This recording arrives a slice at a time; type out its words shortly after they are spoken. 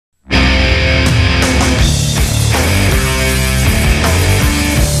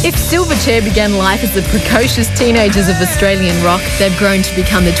Silverchair began life as the precocious teenagers of Australian rock, they've grown to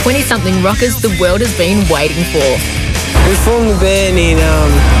become the 20-something rockers the world has been waiting for. We formed the band in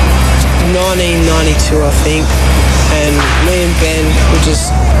 1992, I think, and me and Ben were just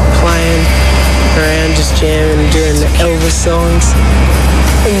playing around, just jamming and doing the Elvis songs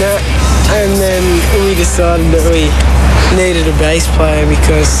and that. And then we decided that we needed a bass player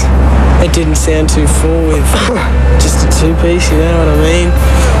because it didn't sound too full with just a two-piece, you know what I mean?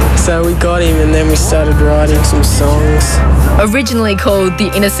 So we got him and then we started writing some songs. Originally called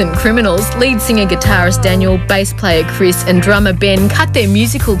The Innocent Criminals, lead singer guitarist Daniel, bass player Chris and drummer Ben cut their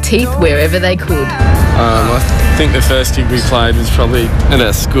musical teeth wherever they could. I think the first gig we played was probably at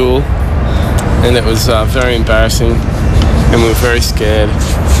our school, and it was very embarrassing and we were very scared,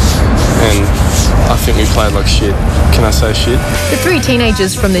 and I think we played like shit. Can I say shit? The three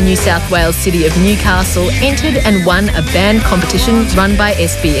teenagers from the New South Wales city of Newcastle entered and won a band competition run by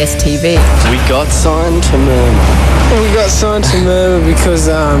SBS TV. We got signed to Murmur. We got signed to Murmur because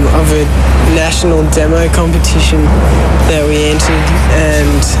of a national demo competition that we entered,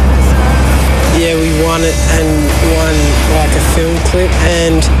 and yeah, we won it and won like a film clip,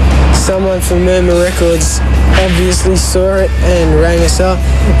 and someone from Murmur Records obviously saw it and rang us up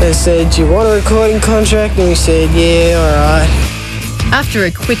and said, "Do you want a recording contract?" And we said, "Yeah, alright." After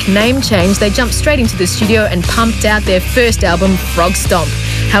a quick name change, they jumped straight into the studio and pumped out their first album, Frog Stomp.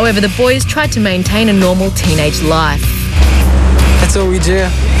 However, the boys tried to maintain a normal teenage life. That's all we do.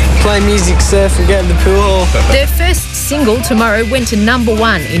 Play music, surf and go to the pool hall. Their first single, Tomorrow, went to number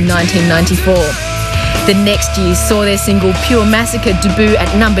 1 in 1994. The next year saw their single Pure Massacre debut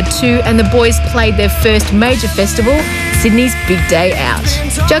at number 2, and the boys played their first major festival, Sydney's Big Day Out.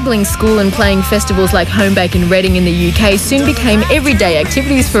 Juggling school and playing festivals like Homebake and Reading in the UK soon became everyday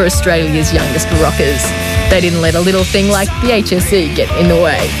activities for Australia's youngest rockers. They didn't let a little thing like the HSC get in the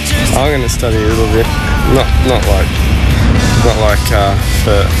way. I'm going to study a little bit, not like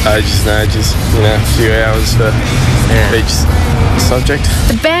for ages and ages, you know, a few hours for each subject.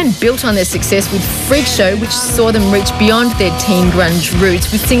 The band built on their success with Freak Show, which saw them reach beyond their teen grunge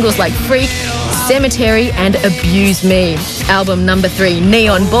roots with singles like Freak, Cemetery and Abuse Me. Album number 3,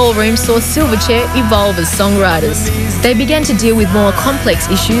 Neon Ballroom, saw Silverchair evolve as songwriters. They began to deal with more complex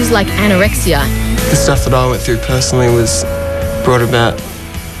issues like anorexia. The stuff that I went through personally was brought about,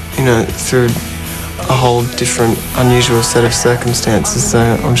 you know, through a whole different, unusual set of circumstances. So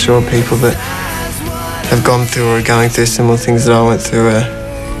I'm sure people that have gone through or are going through similar things that I went through are,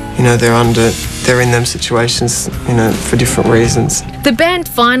 you know, they're in them situations, you know, for different reasons. The band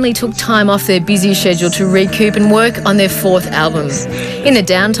finally took time off their busy schedule to recoup and work on their 4th album. In the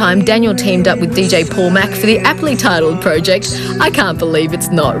downtime, Daniel teamed up with DJ Paul Mac for the aptly titled project, I Can't Believe It's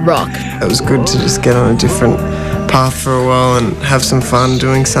Not Rock. It was good to just get on a different path for a while and have some fun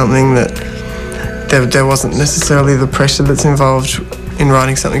doing something that there wasn't necessarily the pressure that's involved in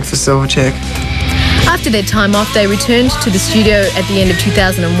writing something for Silverchair. After their time off, they returned to the studio at the end of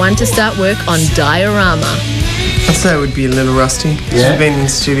 2001 to start work on Diorama. I'd say it would be a little rusty. Yeah. I've been in the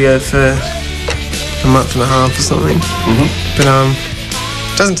studio for a month and a half or something. But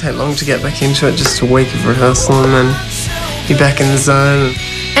it doesn't take long to get back into it, just a week of rehearsal and then you're back in the zone.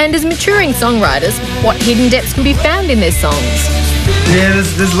 And as maturing songwriters, what hidden depths can be found in their songs? Yeah,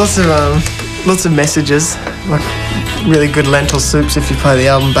 there's lots of messages, like really good lentil soups if you play the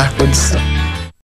album backwards.